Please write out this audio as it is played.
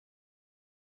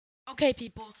Okay,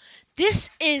 people, this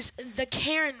is the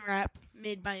Karen rap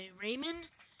made by Raymond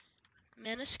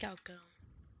Maniscalco.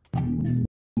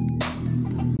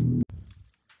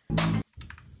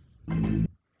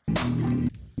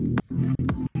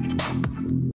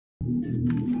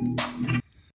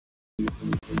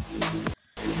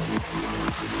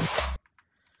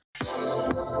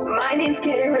 My name's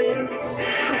Karen.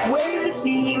 Where's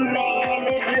the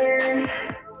manager?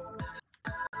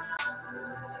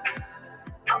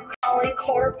 I'm calling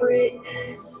corporate.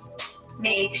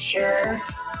 Make sure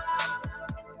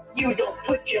you don't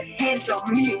put your hands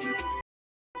on me.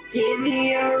 Give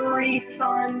me a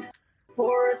refund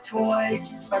for a toy.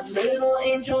 My little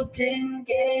angel didn't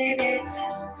get it.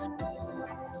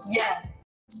 Yeah,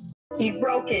 he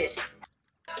broke it.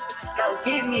 Now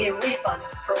give me a refund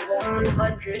for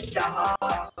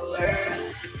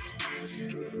 $100.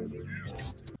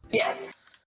 Yeah.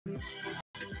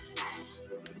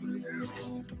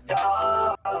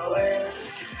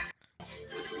 Dollars.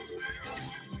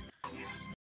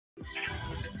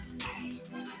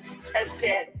 I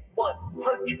said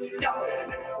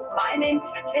 $100. My name's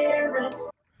Karen.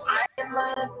 I'm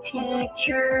a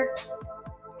teacher.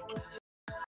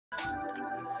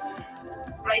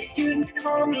 My students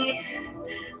call me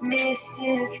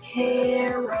Mrs.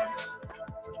 Karen.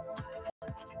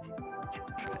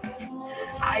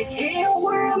 I can't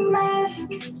wear a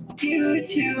mask due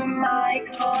to my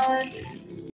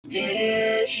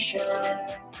condition.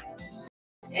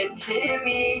 And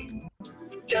Timmy,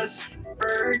 just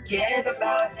forget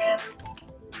about him.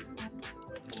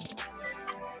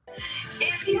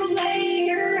 If you lay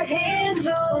your hands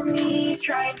on me,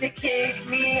 trying to kick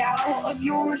me out of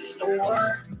your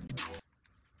store,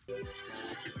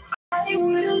 I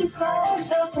will call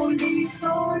the police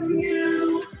on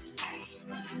you.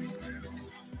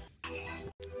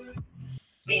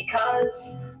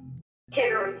 Because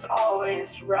Karen's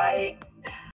always right,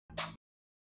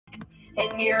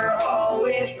 and you're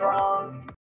always wrong.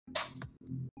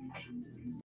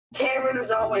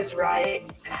 Karen's always right.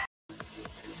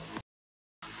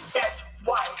 That's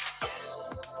why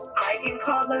I can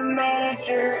call the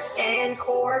manager and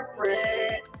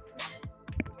corporate.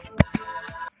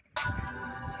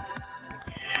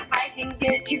 I can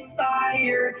get you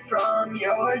fired from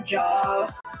your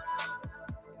job.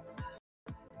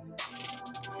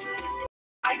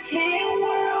 I can't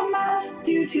wear a mask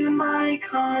due to my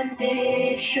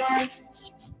condition.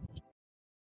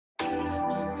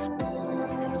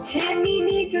 Timmy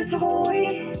needs a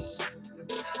toy.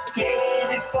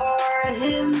 Get it for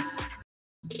him.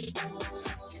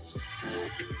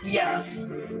 Yeah,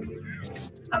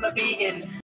 I'm a vegan.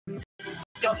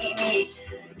 Don't eat meat.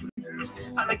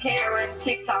 I'm a Karen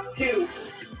TikTok too.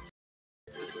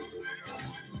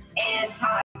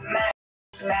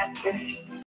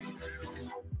 Anti-maskers.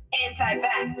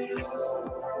 Anti-vax.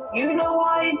 You know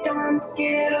I don't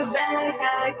get a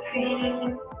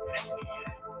vaccine.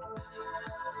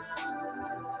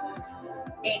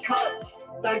 Because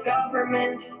the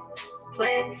government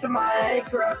plants a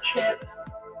microchip.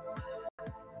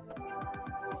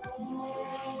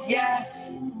 Yeah.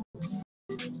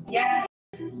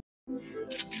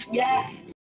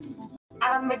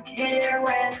 I'm a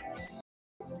Karen.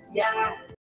 Yeah.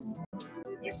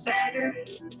 You better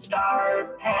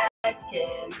start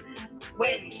packing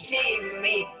when you see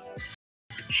me.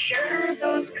 Sure,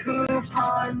 those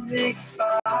coupons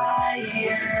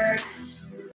expired.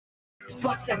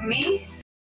 But to me,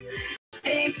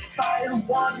 they expired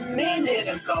 1 minute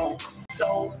ago.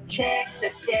 So check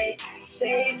the date.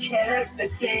 Say check the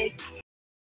date.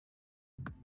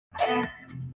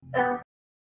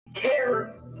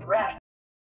 Karen rap.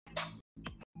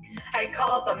 I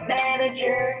called the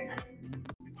manager.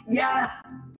 Yeah.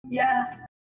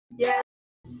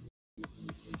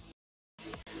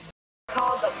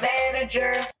 Called the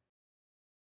manager.